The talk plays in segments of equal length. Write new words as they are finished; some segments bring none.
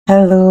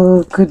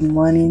Hello, good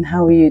morning.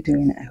 How are you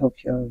doing? I hope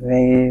you're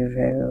very,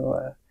 very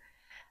well.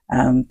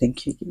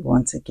 Thank you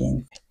once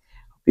again.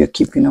 Hope you're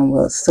keeping on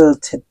well. So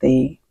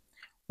today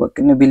we're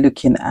going to be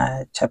looking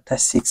at chapter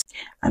 6,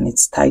 and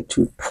it's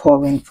titled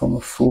Pouring from a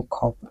Full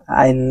Cup.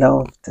 I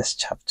love this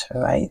chapter,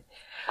 right?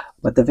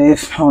 But the very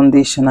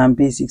foundation and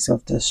basics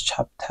of this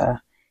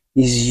chapter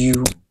is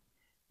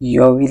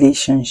your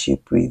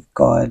relationship with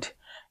God,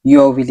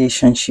 your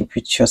relationship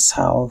with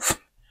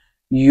yourself,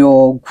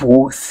 your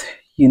growth,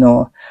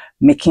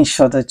 making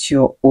sure that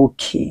you're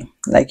okay.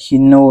 Like,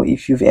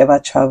 if you've ever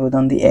traveled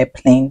on the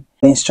airplane,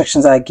 the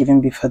instructions that are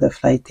given before the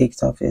flight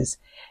takes off is,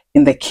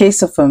 in the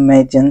case of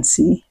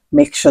emergency,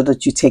 make sure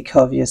that you take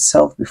care of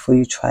yourself before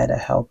you try to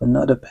help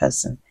another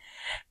person.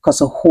 Because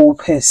a whole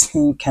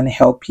person can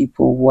help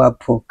people who are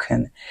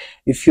broken.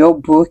 If you're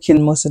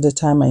broken most of the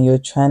time and you're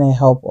trying to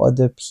help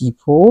other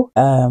people,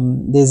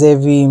 there's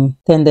every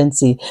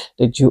tendency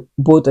that you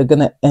both are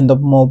gonna end up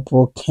more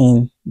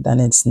broken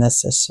than it's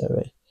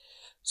necessary.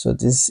 So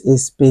this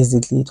is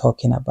basically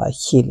talking about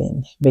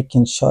healing,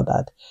 making sure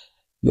that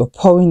you're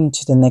pouring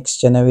into the next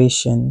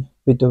generation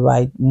with the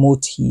right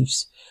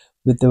motives,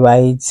 with the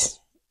right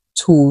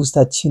tools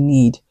that you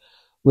need,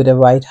 with the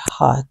right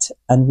heart,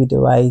 and with the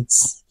right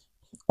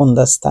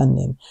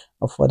understanding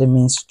of what it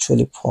means to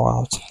truly pour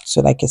out.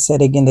 So like I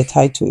said again, the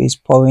title is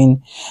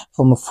Pouring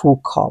from a Full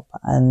Cup,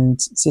 and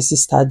Sissy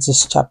starts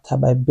this chapter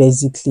by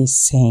basically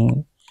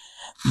saying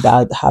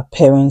that her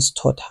parents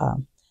taught her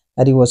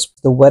that it was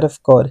the word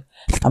of God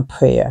and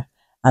prayer,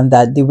 and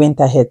that they went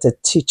ahead to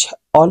teach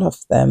all of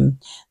them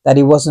that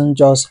it wasn't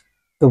just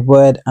the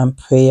word and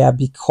prayer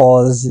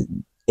because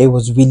it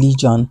was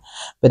religion,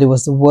 but it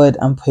was the word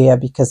and prayer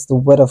because the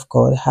word of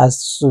God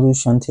has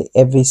solution to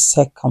every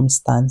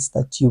circumstance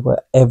that you will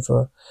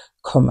ever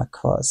come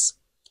across.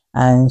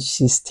 And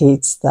she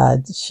states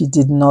that she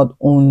did not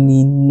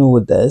only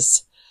know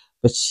this,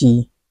 but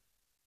she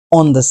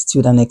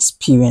understood and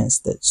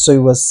experienced it. So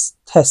it was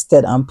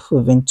tested and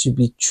proven to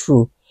be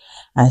true.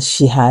 And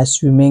she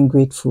has remained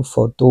grateful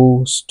for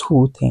those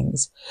two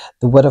things,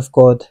 the word of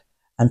God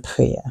and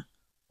prayer,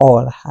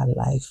 all her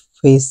life.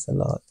 Praise the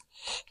Lord.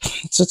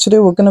 So today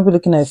we're going to be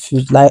looking at a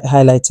few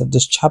highlights of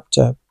this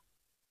chapter.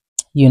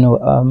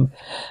 The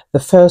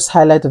first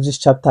highlight of this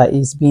chapter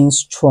is being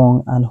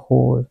strong and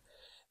whole.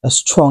 A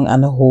strong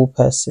and a whole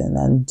person,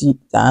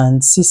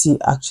 and Sissy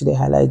actually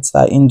highlights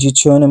that in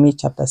Deuteronomy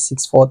chapter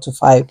 6,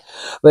 4-5,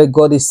 where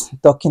God is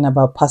talking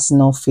about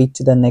passing on faith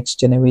to the next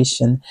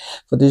generation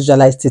for the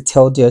Israelites to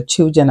tell their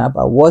children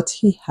about what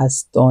he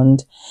has done.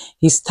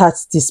 He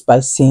starts this by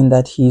saying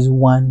that he is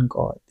one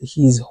God,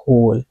 he is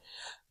whole.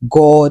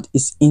 God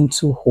is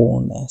into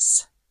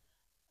wholeness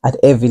at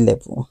every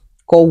level.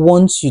 God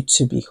wants you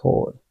to be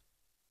whole.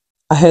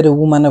 I heard a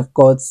woman of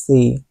God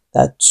say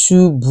that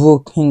two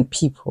broken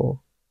people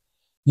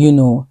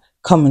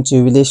come into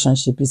a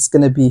relationship, it's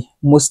going to be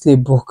mostly a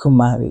broken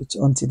marriage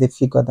until they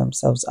figure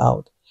themselves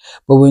out.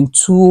 But when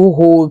two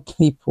whole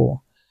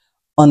people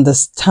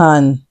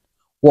understand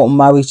what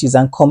marriage is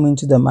and come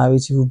into the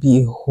marriage, it will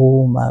be a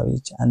whole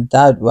marriage. And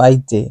that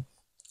right there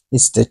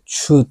is the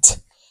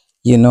truth,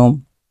 she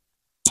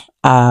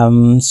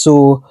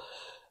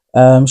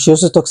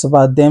also talks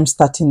about them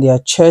starting their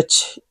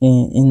church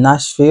in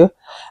Nashville,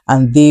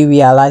 and they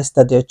realized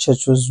that their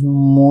church was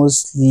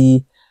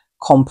mostly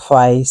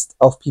comprised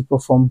of people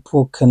from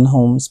broken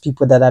homes,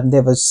 people that have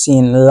never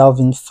seen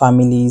loving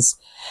families,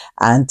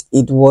 and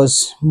it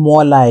was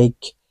more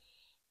like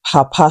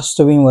her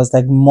pastoring was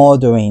like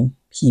mothering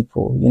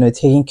people,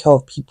 taking care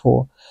of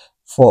people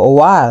for a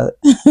while.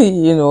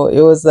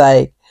 It was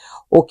like,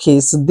 okay,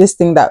 so this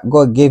thing that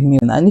God gave me,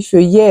 and if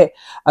you're here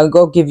and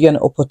God gave you an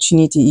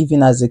opportunity,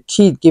 even as a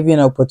kid, gave you an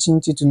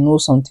opportunity to know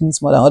some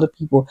things more than other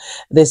people,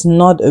 there's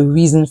not a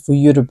reason for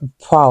you to be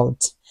proud.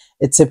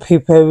 It's a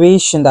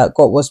preparation that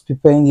God was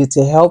preparing you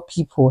to help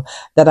people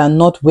that are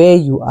not where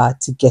you are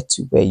to get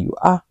to where you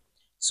are.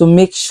 So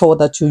make sure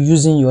that you're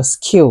using your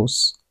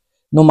skills,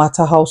 no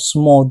matter how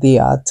small they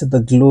are, to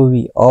the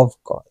glory of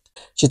God.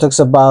 She talks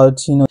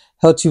about,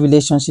 healthy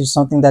relationships,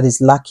 something that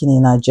is lacking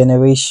in our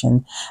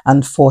generation.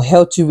 And for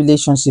healthy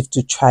relationships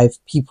to thrive,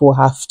 people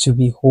have to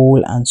be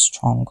whole and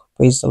strong.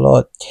 Praise the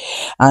Lord.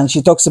 And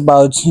she talks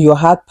about your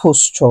heart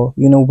posture,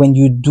 when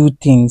you do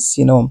things,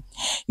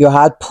 your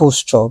heart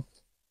posture.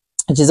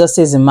 Jesus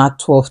says in Mark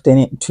 12,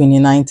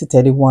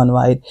 29-31,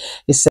 right?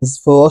 It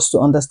says for us to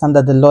understand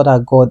that the Lord our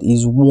God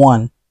is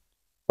one,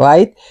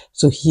 right?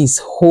 So he's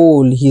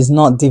whole, he's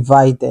not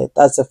divided.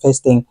 That's the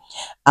first thing.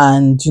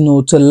 And,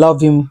 to love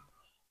him,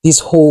 this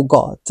whole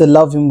God, to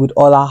love him with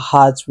all our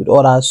hearts, with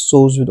all our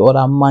souls, with all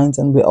our minds,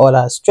 and with all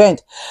our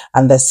strength.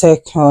 And the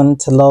second,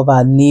 to love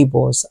our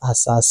neighbors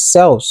as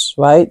ourselves,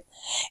 right?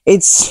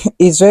 It's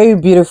very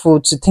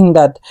beautiful to think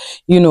that,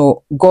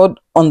 God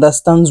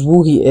understands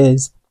who he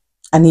is,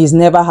 and he's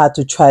never had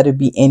to try to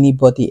be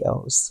anybody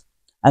else.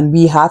 And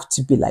we have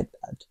to be like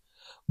that.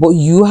 But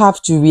you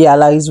have to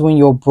realize when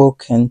you're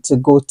broken to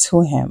go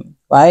to him,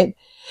 right?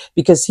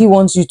 Because he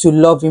wants you to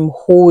love him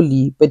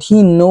wholly, but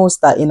he knows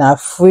that in our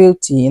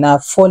frailty, in our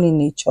fallen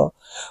nature,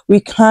 We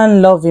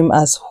can't love him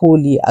as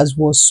holy as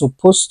we're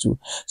supposed to.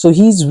 So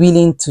he's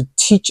willing to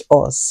teach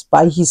us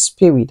by his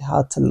spirit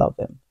how to love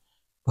him.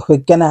 We're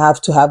gonna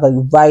have to have a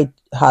right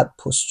heart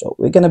posture.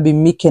 We're gonna be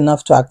meek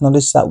enough to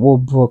acknowledge that we're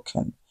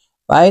broken,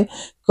 right?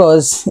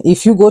 Because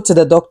if you go to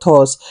the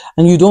doctors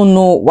and you don't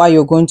know why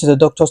you're going to the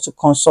doctors to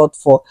consult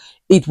for,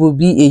 it will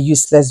be a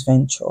useless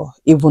venture.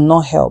 It will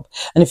not help.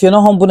 And if you're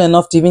not humble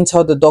enough to even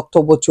tell the doctor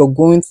what you're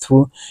going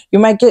through, you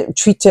might get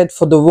treated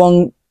for the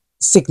wrong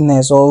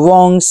sickness or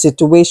wrong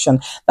situation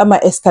that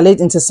might escalate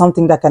into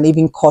something that can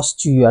even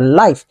cost you your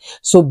life.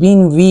 So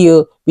being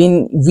real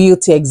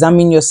to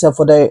examine yourself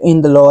whether you're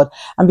in the Lord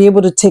and be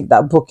able to take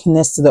that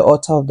brokenness to the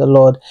altar of the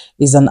Lord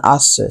is an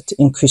asset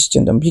in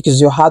Christendom, because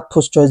your heart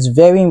posture is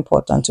very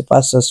important to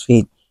pass us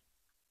faith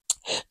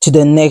to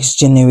the next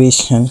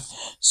generation.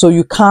 So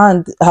you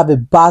can't have a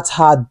bad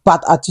heart, bad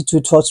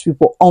attitude towards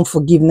people,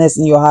 unforgiveness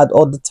in your heart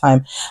all the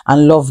time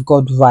and love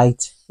God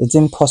right. It's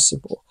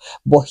impossible.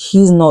 But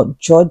he's not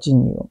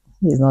judging you.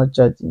 He's not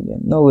judging you.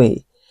 No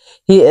way.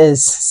 He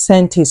has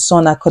sent his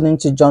son according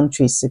to John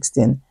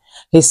 3:16.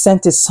 He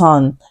sent his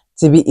son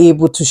to be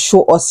able to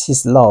show us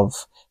his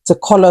love, to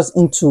call us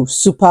into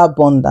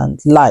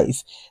superabundant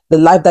life, the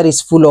life that is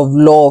full of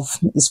love,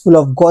 is full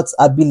of God's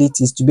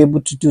abilities to be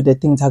able to do the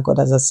things that God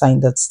has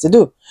assigned us to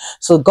do.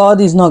 So God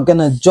is not going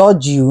to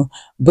judge you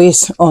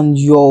based on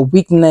your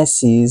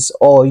weaknesses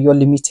or your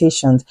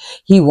limitations.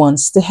 He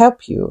wants to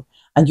help you.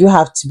 And you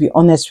have to be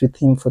honest with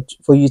him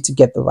for you to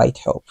get the right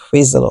help.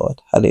 Praise the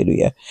Lord.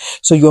 Hallelujah.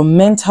 So your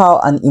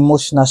mental and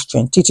emotional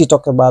strength. Titi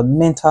talked about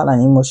mental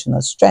and emotional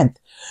strength.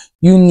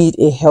 You need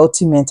a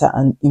healthy mental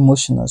and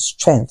emotional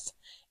strength.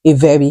 A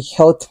very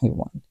healthy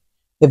one.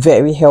 A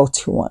very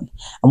healthy one.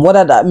 And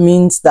what that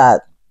means,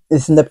 that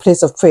it's in the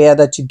place of prayer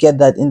that you get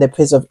that, in the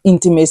place of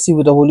intimacy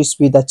with the Holy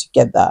Spirit that you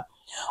get that.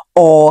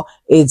 Or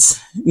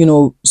it's,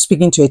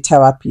 speaking to a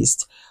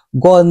therapist.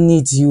 God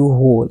needs you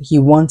whole. He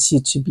wants you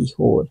to be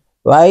whole.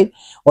 Right?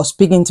 Or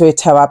speaking to a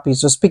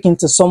therapist, or speaking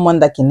to someone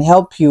that can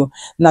help you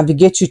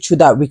navigate you through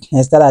that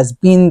weakness that has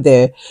been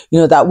there,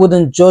 that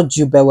wouldn't judge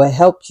you but will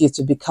help you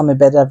to become a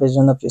better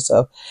version of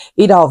yourself.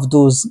 Either of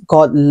those,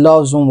 God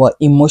loves when we're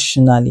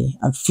emotionally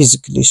and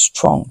physically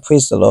strong.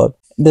 Praise the Lord.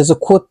 There's a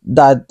quote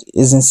that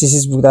is in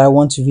Cece's book that I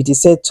want to read. It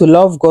said, to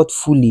love God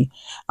fully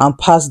and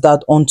pass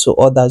that on to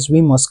others,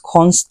 we must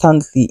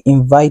constantly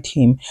invite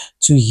him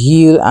to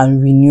heal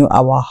and renew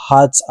our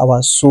hearts,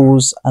 our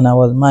souls, and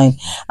our mind.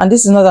 And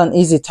this is not an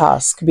easy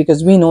task,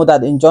 because we know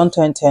that in John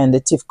 10:10,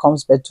 the thief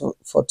comes back to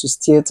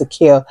steal, to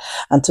kill,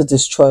 and to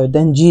destroy.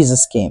 Then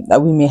Jesus came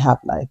that we may have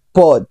life.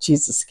 But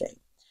Jesus came.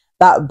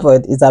 That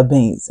bird is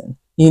amazing.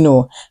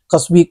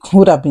 Because we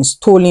could have been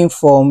stolen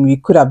from, we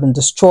could have been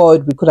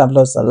destroyed, we could have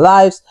lost our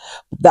lives.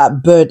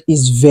 That bird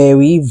is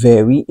very,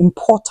 very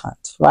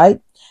important,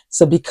 right?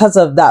 So because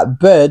of that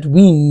bird,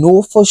 we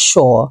know for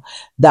sure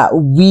that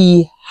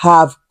we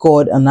have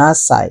God on our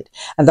side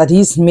and that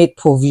he's made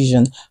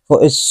provision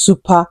for a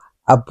super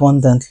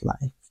abundant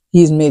life.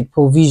 He's made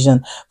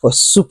provision for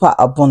super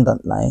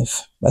abundant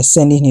life by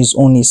sending his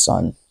only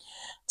son.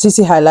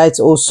 Titi highlights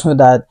also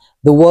that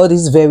the world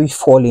is very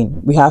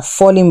fallen. We have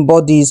fallen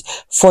bodies,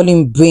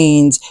 fallen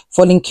brains,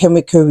 fallen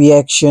chemical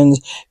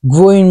reactions,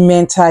 growing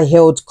mental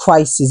health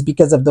crisis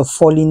because of the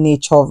fallen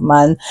nature of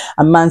man,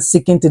 and man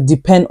seeking to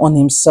depend on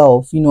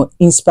himself,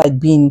 in spite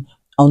being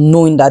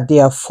unknowing that they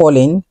are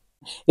fallen.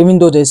 Even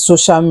though there's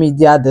social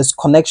media, there's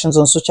connections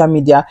on social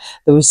media,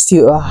 there is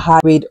still a high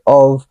rate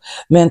of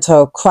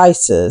mental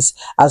crisis,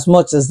 as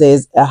much as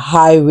there's a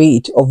high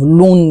rate of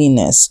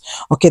loneliness.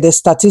 Okay, the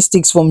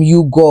statistics from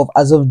YouGov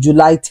as of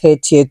July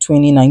 30th,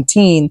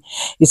 2019,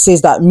 it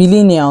says that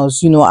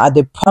millennials, are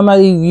the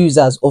primary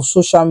users of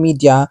social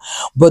media,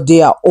 but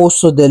they are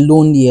also the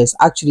loneliest.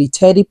 Actually,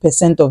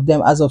 30% of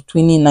them as of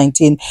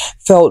 2019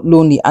 felt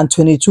lonely, and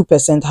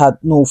 22% had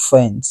no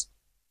friends.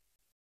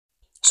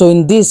 So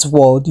in this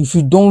world, if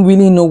you don't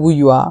really know who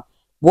you are,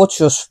 what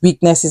your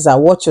weaknesses are,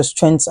 what your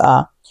strengths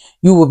are,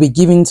 you will be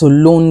given to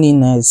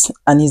loneliness,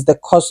 and it's the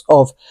cause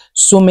of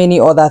so many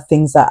other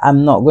things that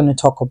I'm not going to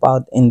talk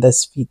about in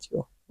this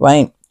video,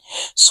 right?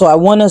 So I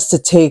want us to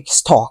take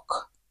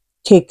stock,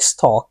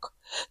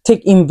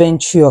 take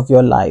inventory of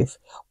your life.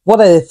 What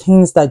are the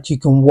things that you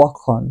can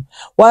work on?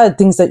 What are the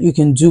things that you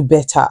can do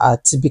better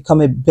at to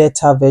become a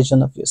better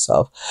version of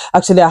yourself?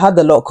 Actually, I had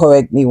the Lord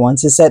correct me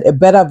once. He said a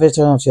better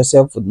version of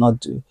yourself would not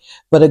do,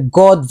 but a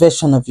God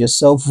version of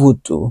yourself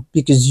would do,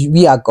 because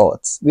we are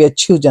gods. We are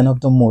children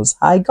of the Most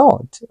High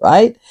God,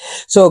 right?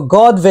 So a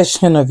God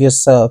version of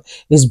yourself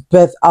is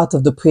birthed out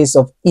of the place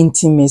of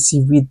intimacy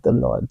with the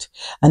Lord.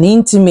 And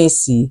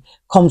intimacy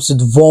comes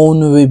with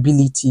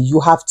vulnerability.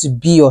 You have to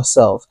be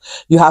yourself.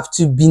 You have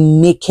to be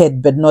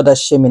naked but not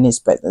ashamed in his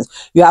presence.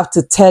 You have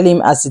to tell him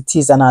as it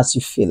is and as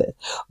you feel it.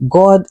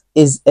 God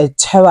is a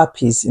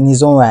therapist in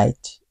his own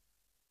right.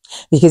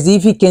 Because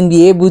if he can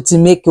be able to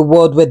make a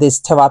world where there's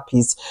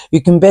therapists,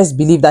 you can best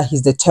believe that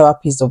he's the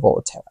therapist of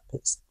all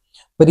therapists.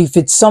 But if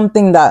it's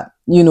something that,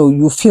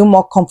 you feel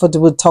more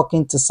comfortable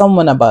talking to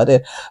someone about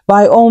it,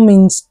 by all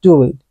means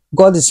do it.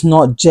 God is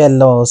not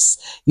jealous,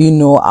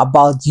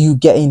 about you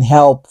getting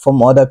help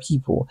from other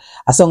people,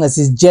 as long as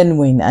it's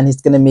genuine and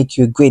it's going to make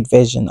you a great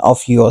version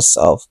of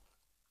yourself.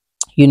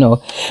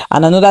 And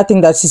another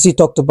thing that Sissy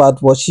talked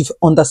about was she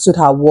understood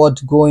her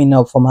worth growing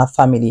up from her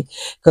family,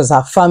 because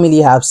her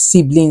family, her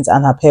siblings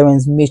and her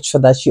parents made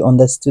sure that she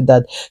understood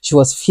that she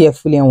was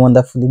fearfully and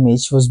wonderfully made.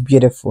 She was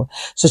beautiful.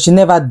 So she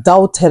never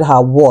doubted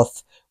her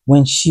worth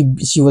when she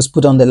was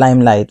put on the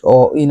limelight,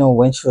 or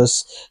when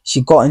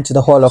she got into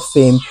the Hall of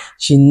Fame.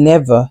 She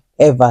never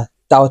ever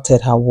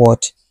doubted her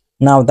worth.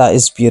 Now that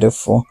is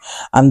beautiful.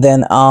 And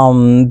then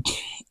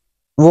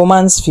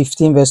Romans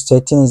 15 verse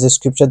 13 is a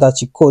scripture that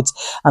she quotes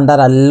and that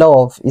I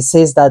love. It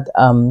says that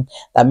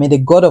that may the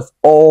God of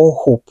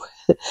all hope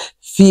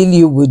fill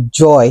you with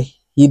joy,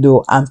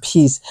 and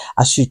peace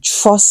as you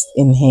trust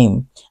in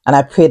him. And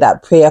I pray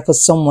that prayer for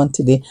someone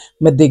today.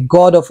 May the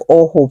God of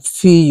all hope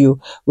fill you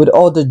with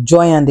all the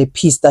joy and the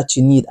peace that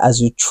you need as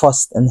you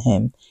trust in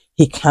him.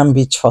 He can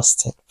be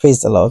trusted.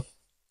 Praise the Lord.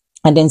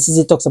 And then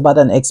Sissy talks about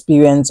an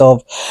experience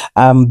of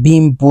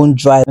being bone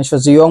dry. When she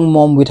was a young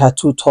mom with her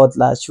 2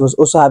 toddlers, she was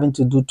also having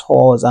to do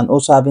tours and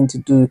also having to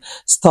do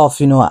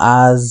stuff,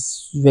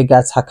 as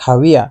regards her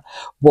career.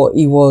 But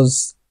it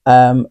was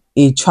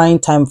a trying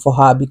time for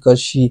her because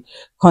she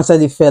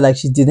constantly felt like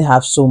she didn't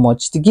have so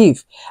much to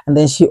give. And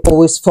then she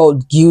always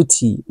felt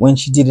guilty when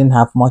she didn't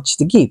have much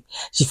to give.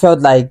 She felt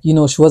like,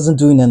 she wasn't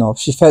doing enough.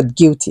 She felt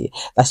guilty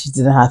that she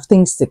didn't have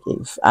things to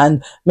give.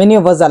 And many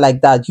of us are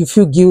like that. You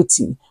feel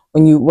guilty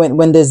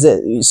when there's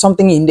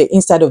something in the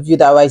inside of you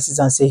that rises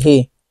and say,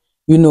 hey,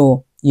 you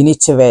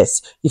need to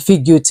rest. You feel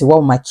guilty. What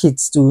will my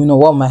kids do? What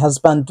will my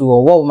husband do?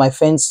 Or what will my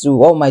friends do?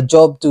 What will my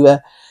job do?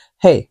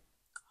 Hey,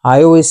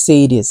 I always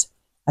say this.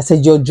 I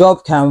said, your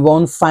job can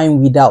run fine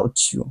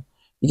without you,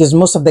 because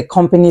most of the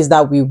companies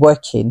that we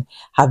work in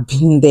have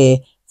been there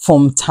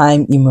from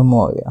time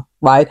immemorial,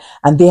 right?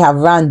 And they have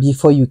run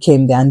before you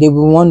came there, and they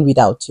will run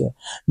without you.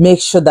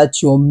 Make sure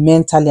that you're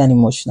mentally and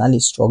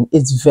emotionally strong.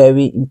 It's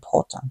very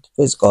important.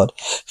 Praise God.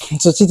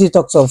 So Titi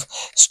talks of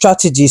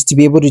strategies to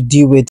be able to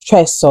deal with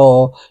stress,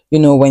 or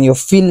when you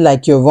feel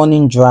like you're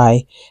running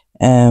dry.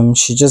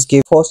 She just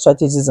gave 4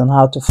 strategies on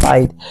how to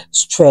fight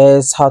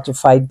stress, how to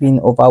fight being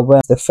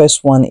overwhelmed. The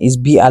first one is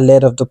be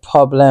alert of the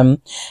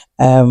problem.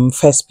 1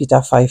 Peter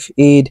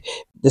 5:8.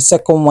 The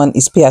second one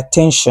is pay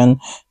attention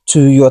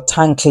to your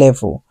tank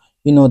level.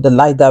 The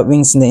light that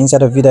rings in the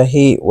inside of you that,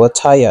 hey, we're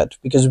tired,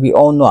 because we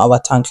all know our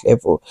tank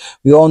level.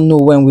 We all know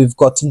when we've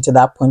gotten to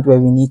that point where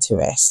we need to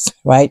rest,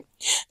 right?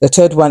 The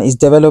third one is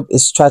develop a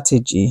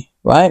strategy,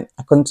 right?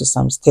 According to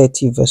Psalms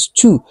 30 verse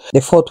 2.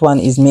 The fourth one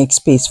is make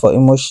space for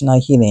emotional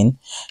healing.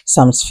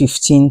 Psalms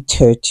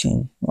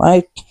 15:13,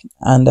 right?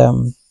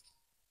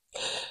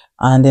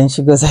 And then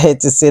she goes ahead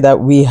to say that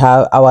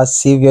our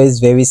Savior is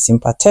very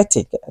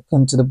sympathetic,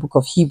 according to the book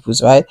of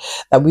Hebrews, right?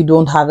 That we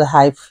don't have a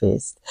high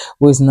priest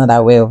who is not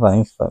aware of our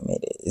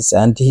infirmities,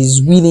 and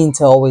he's willing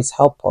to always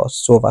help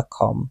us to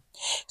overcome.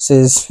 It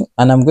says,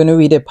 and I'm going to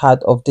read a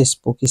part of this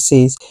book. It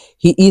says,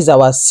 he is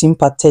our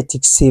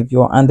sympathetic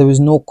Savior, and there is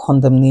no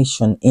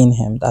condemnation in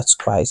him. That's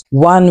Christ.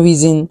 One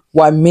reason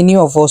why many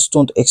of us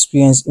don't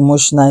experience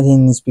emotional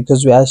healing is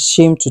because we are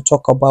ashamed to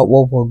talk about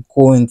what we're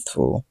going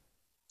through.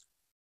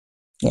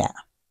 Yeah.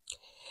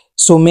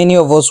 So many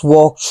of us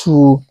walk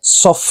through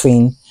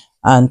suffering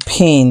and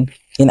pain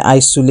in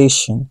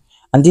isolation,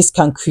 and this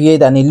can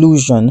create an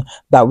illusion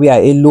that we are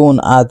alone,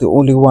 are the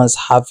only ones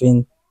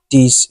having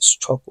these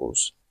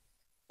struggles.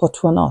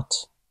 But we're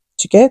not.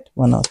 To get?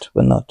 We're not.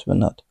 You're not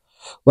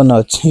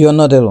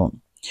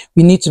alone.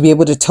 We need to be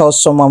able to tell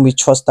someone we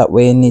trust that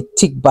we're in a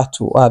thick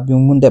battle or have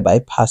been wounded by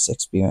past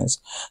experience.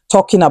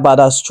 Talking about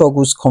our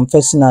struggles,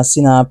 confessing our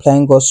sin, and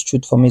applying God's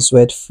truth from his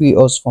word free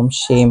us from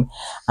shame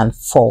and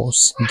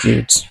false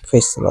guilt.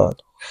 Praise the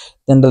Lord.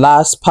 Then the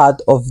last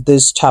part of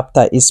this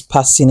chapter is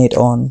passing it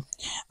on.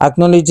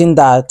 Acknowledging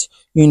that,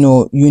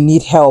 you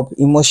need help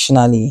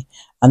emotionally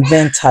and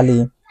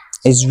mentally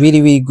is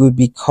really, really good,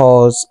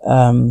 because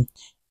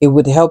it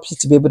would help you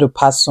to be able to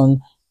pass on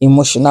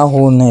emotional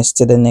wholeness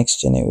to the next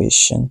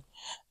generation.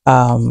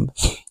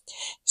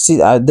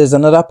 There's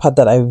another part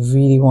that I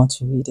really want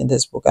to read in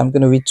this book. I'm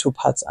going to read 2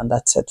 parts, and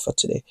that's it for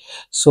today.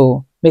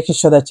 So making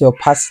sure that you're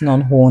passing on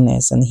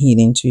wholeness and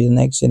healing to the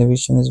next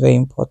generation is very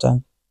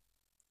important.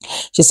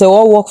 She said,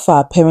 what worked for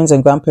our parents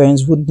and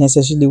grandparents wouldn't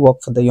necessarily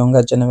work for the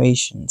younger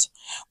generations.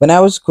 When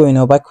I was growing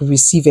up, I could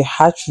receive a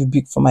harsh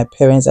rebuke from my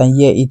parents and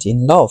hear it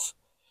in love.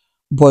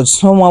 But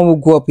someone who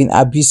grew up in an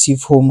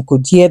abusive home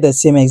could hear the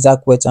same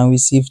exact words and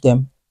receive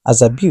them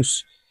as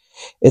abuse.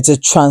 It's a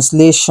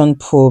translation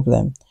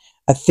problem.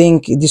 I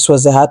think this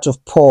was the heart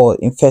of Paul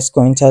in 1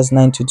 Corinthians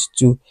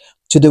 9:22.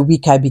 To the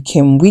weak I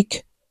became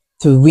weak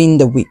to win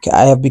the weak.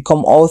 I have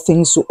become all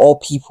things to all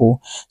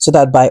people, so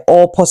that by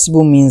all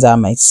possible means I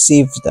might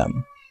save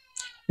them.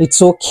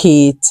 It's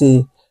okay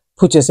to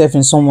put yourself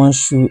in someone's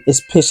shoe,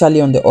 especially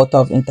on the altar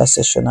of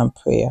intercession and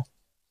prayer.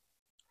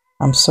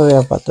 I'm sorry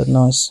about the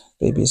noise.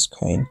 Baby is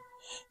crying.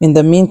 In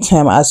the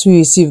meantime, as we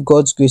receive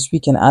God's grace, we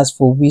can ask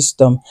for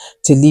wisdom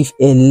to leave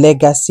a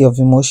legacy of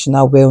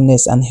emotional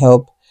wellness and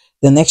help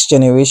the next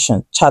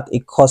generation chart a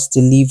course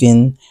to live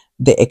in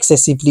the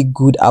excessively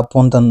good,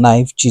 abundant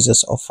life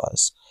Jesus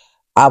offers.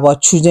 Our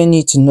children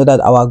need to know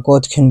that our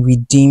God can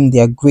redeem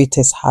their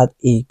greatest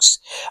heartaches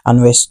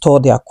and restore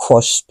their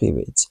crushed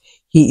spirits.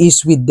 He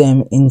is with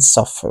them in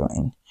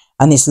suffering,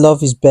 and His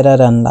love is better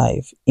than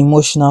life.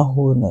 Emotional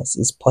wholeness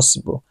is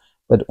possible,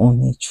 but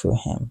only through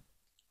Him.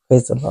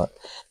 Praise the Lord.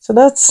 So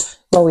that's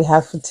what we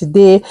have for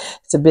today.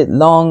 It's a bit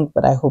long,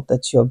 but I hope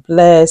that you're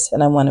blessed,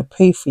 and I want to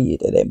pray for you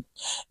today.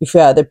 If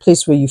you're at a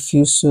place where you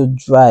feel so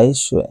dry,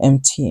 so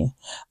empty,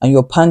 and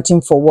you're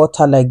panting for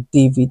water like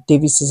David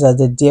says, as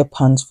the deer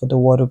pants for the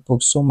water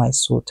brook, so my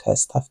soul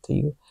thirsts after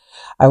you.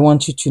 I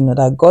want you to know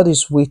that God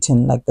is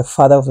waiting like the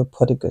father of the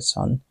prodigal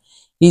son.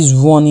 He's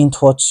running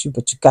towards you,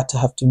 but you got to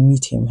have to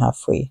meet him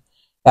halfway.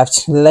 You have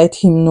to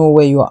let him know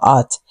where you're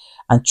at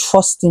and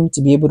trust him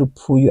to be able to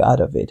pull you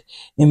out of it.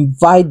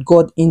 Invite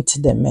God into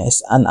the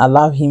mess and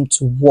allow him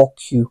to walk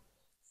you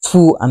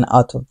through and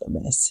out of the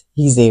mess.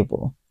 He's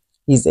able.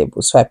 He's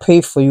able. So I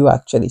pray for you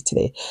actually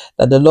today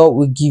that the Lord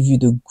will give you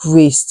the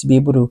grace to be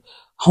able to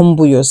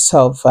humble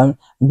yourself and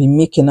be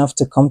meek enough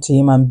to come to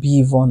him and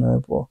be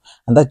vulnerable,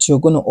 and that you're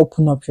going to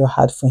open up your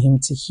heart for him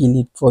to heal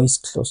it, for he's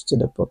close to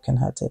the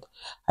brokenhearted.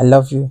 I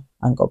love you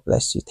and God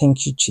bless you.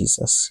 Thank you,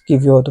 Jesus.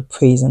 Give you all the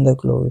praise and the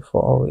glory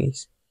for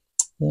always.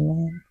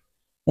 Amen.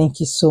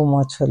 Thank you so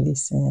much for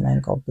listening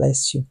and God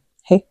bless you.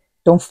 Hey,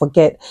 don't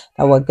forget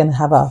that we're going to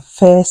have our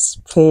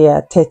first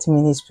prayer, 30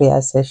 minutes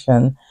prayer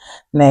session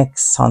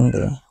next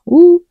Sunday.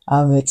 Woo,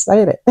 I'm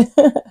excited.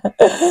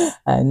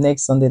 And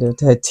next Sunday, the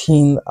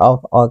 13th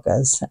of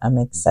August, I'm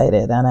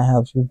excited and I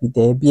hope you'll be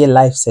there. Be a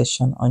live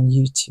session on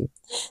YouTube.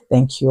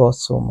 Thank you all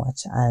so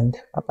much and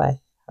bye-bye.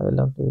 Have a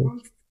lovely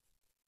week.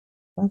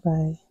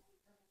 Bye-bye.